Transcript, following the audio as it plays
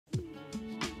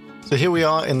So here we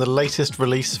are in the latest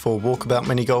release for Walkabout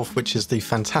Mini Golf, which is the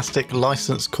fantastic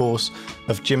licensed course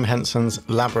of Jim Henson's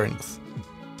Labyrinth.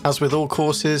 As with all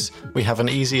courses, we have an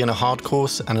easy and a hard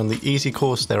course, and in the easy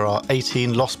course there are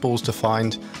 18 lost balls to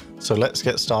find, so let's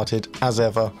get started as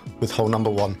ever with hole number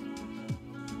 1.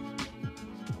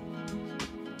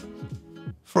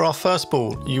 For our first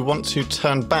ball, you want to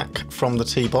turn back from the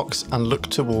tee box and look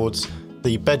towards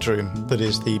the bedroom that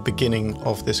is the beginning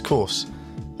of this course.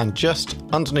 And just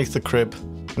underneath the crib,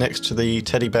 next to the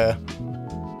teddy bear,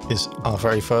 is our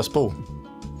very first ball.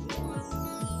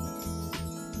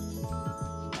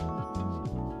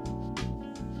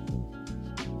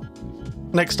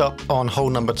 Next up on hole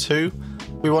number 2,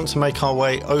 we want to make our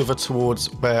way over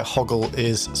towards where Hoggle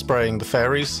is spraying the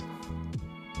fairies.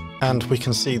 And we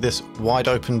can see this wide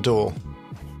open door.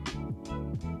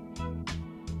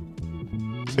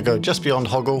 So go just beyond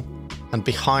Hoggle, and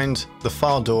behind the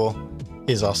far door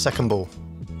is our second ball.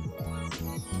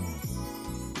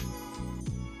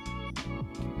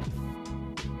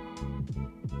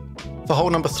 For hole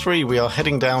number 3, we are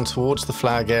heading down towards the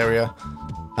flag area,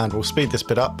 and we'll speed this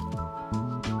bit up.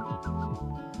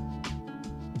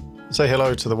 Say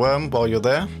hello to the worm while you're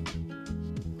there.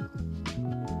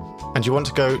 And you want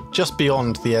to go just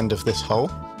beyond the end of this hole,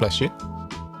 bless you.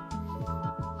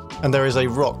 And there is a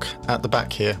rock at the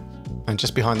back here, and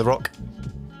just behind the rock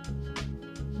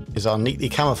is our neatly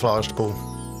camouflaged ball.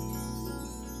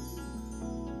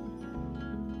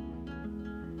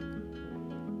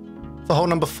 For hole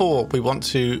number 4, we want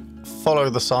to follow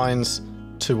the signs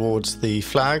towards the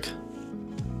flag.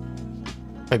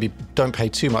 Maybe don't pay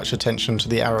too much attention to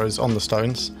the arrows on the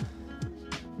stones.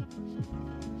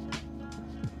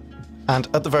 And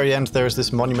at the very end there is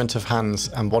this monument of hands,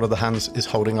 and one of the hands is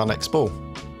holding our next ball.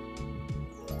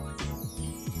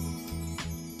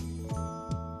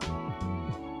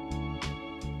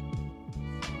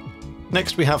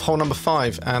 Next we have hole number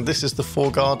 5, and this is the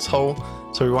 4 guards hole,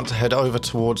 so we want to head over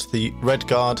towards the red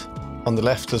guard on the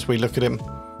left as we look at him,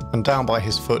 and down by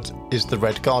his foot is the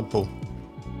red guard ball.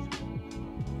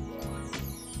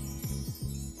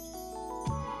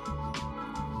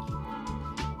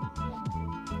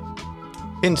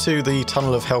 Into the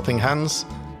tunnel of helping hands,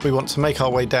 we want to make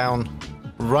our way down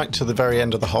right to the very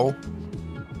end of the hole.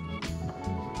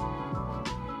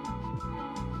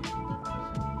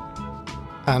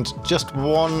 And just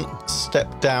one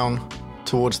step down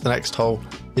towards the next hole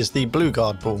is the blue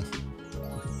guard ball.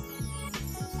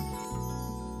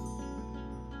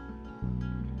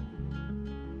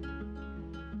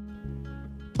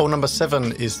 Hole number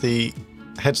 7 is the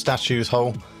head statues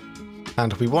hole,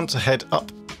 and we want to head up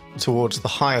towards the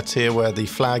higher tier where the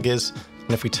flag is,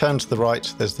 and if we turn to the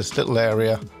right there's this little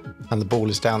area and the ball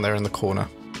is down there in the corner,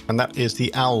 and that is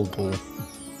the owl ball.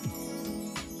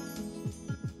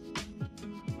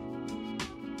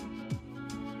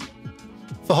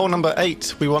 For hole number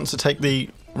 8, we want to take the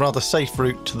rather safe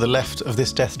route to the left of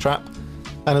this death trap,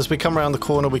 and as we come around the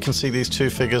corner we can see these 2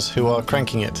 figures who are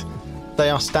cranking it. They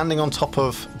are standing on top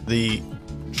of the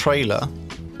trailer,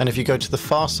 and if you go to the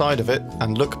far side of it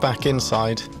and look back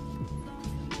inside,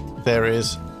 there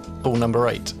is ball number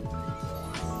 8.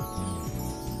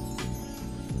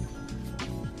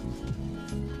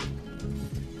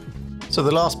 So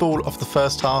the last ball of the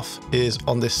first half is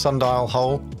on this sundial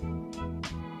hole,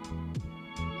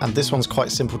 and this one's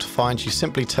quite simple to find. You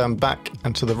simply turn back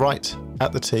and to the right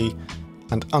at the tee,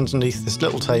 and underneath this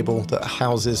little table that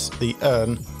houses the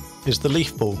urn is the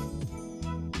leaf ball.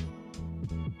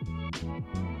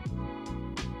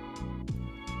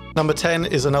 Number 10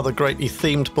 is another greatly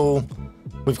themed ball.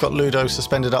 We've got Ludo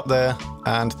suspended up there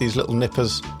and these little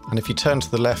nippers, and if you turn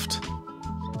to the left,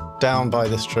 down by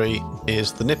this tree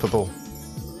is the nipper ball.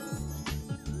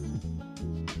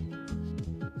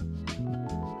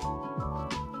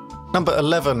 Number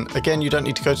 11, again you don't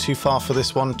need to go too far for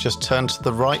this one, just turn to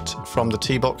the right from the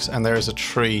tee box and there is a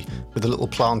tree with a little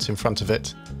plant in front of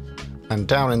it, and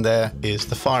down in there is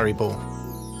the fiery ball.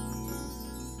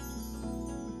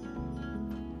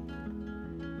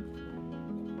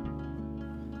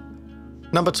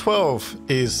 Number 12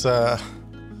 is,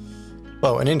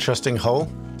 well, an interesting hole.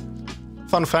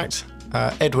 Fun fact,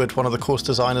 Edward, one of the course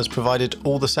designers, provided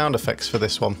all the sound effects for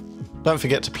this one. Don't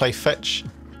forget to play fetch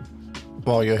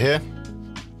while you're here.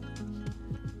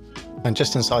 And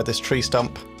just inside this tree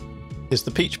stump is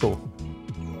the peach ball.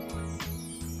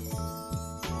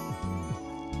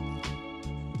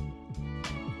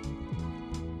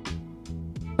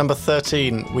 Number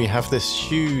 13, we have this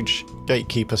huge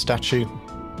gatekeeper statue.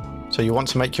 So you want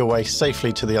to make your way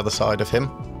safely to the other side of him.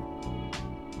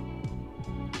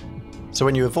 So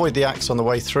when you avoid the axe on the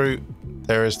way through,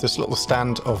 there is this little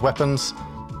stand of weapons,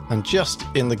 And just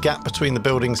in the gap between the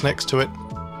buildings next to it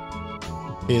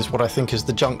is what I think is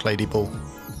the Junk Lady ball.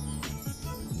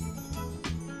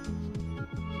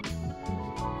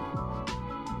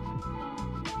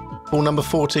 Ball number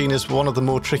 14 is one of the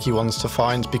more tricky ones to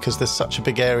find because there's such a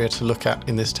big area to look at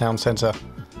in this town centre.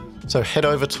 So head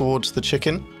over towards the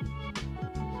chicken,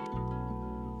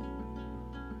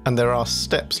 and there are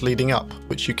steps leading up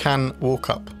which you can walk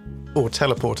up or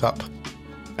teleport up.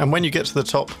 And when you get to the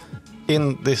top,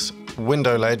 in this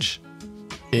window ledge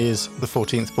is the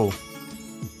 14th ball.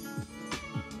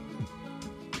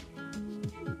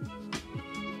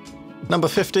 Number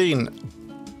 15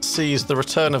 sees the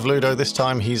return of Ludo. This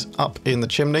time he's up in the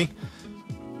chimney.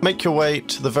 Make your way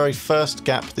to the very first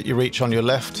gap that you reach on your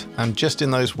left, and just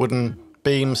in those wooden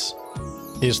beams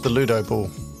is the Ludo ball,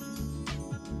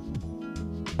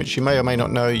 which you may or may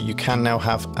not know you can now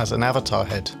have as an avatar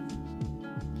head.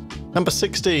 Number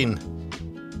 16,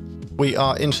 we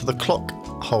are into the clock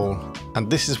hole, and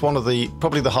this is one of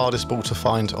probably the hardest ball to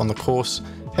find on the course.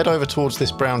 Head over towards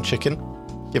this brown chicken,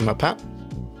 give him a pat,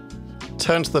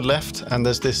 turn to the left, and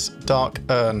there's this dark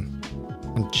urn,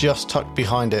 and just tucked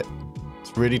behind it,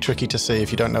 it's really tricky to see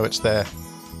if you don't know it's there,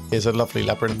 is a lovely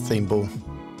Labyrinth theme ball.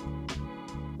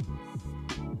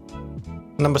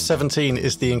 Number 17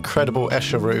 is the incredible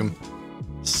Escher room.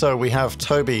 So we have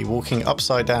Toby walking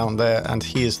upside down there, and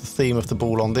he is the theme of the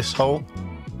ball on this hole.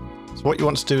 So what you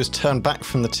want to do is turn back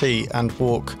from the tee and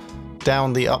walk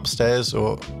down the upstairs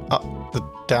or up the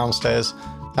downstairs,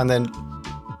 and then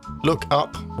look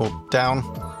up or down,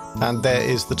 and there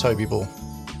is the Toby ball.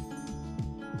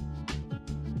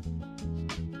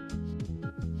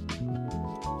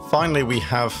 Finally, we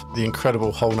have the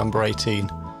incredible hole number 18.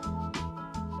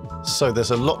 So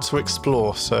there's a lot to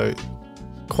explore, so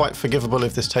quite forgivable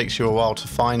if this takes you a while to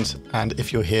find and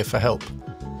if you're here for help.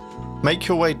 Make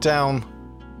your way down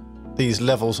these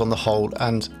levels on the hole,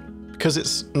 and because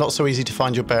it's not so easy to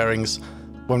find your bearings,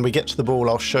 when we get to the ball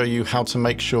I'll show you how to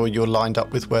make sure you're lined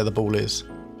up with where the ball is.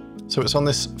 So it's on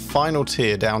this final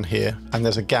tier down here, and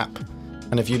there's a gap,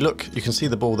 and if you look you can see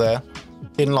the ball there.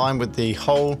 In line with the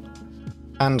hole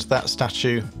and that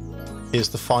statue is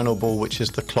the final ball, which is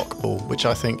the clock ball, which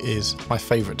I think is my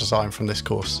favourite design from this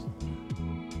course.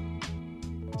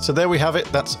 So there we have it,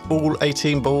 that's all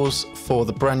 18 balls for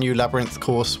the brand new Labyrinth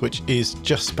course, which is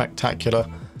just spectacular.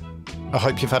 I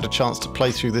hope you've had a chance to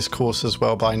play through this course as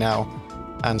well by now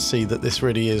and see that this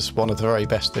really is one of the very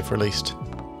best they've released.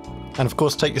 And of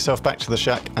course take yourself back to the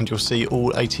shack and you'll see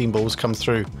all 18 balls come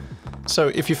through. So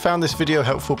if you found this video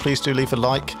helpful, please do leave a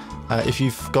like. If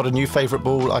you've got a new favourite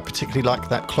ball, I particularly like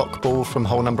that clock ball from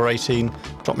hole number 18,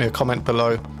 drop me a comment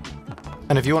below.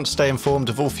 And if you want to stay informed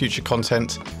of all future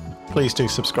content, please do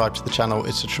subscribe to the channel,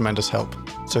 it's a tremendous help.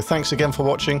 So thanks again for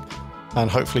watching, and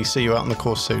hopefully see you out on the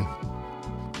course soon.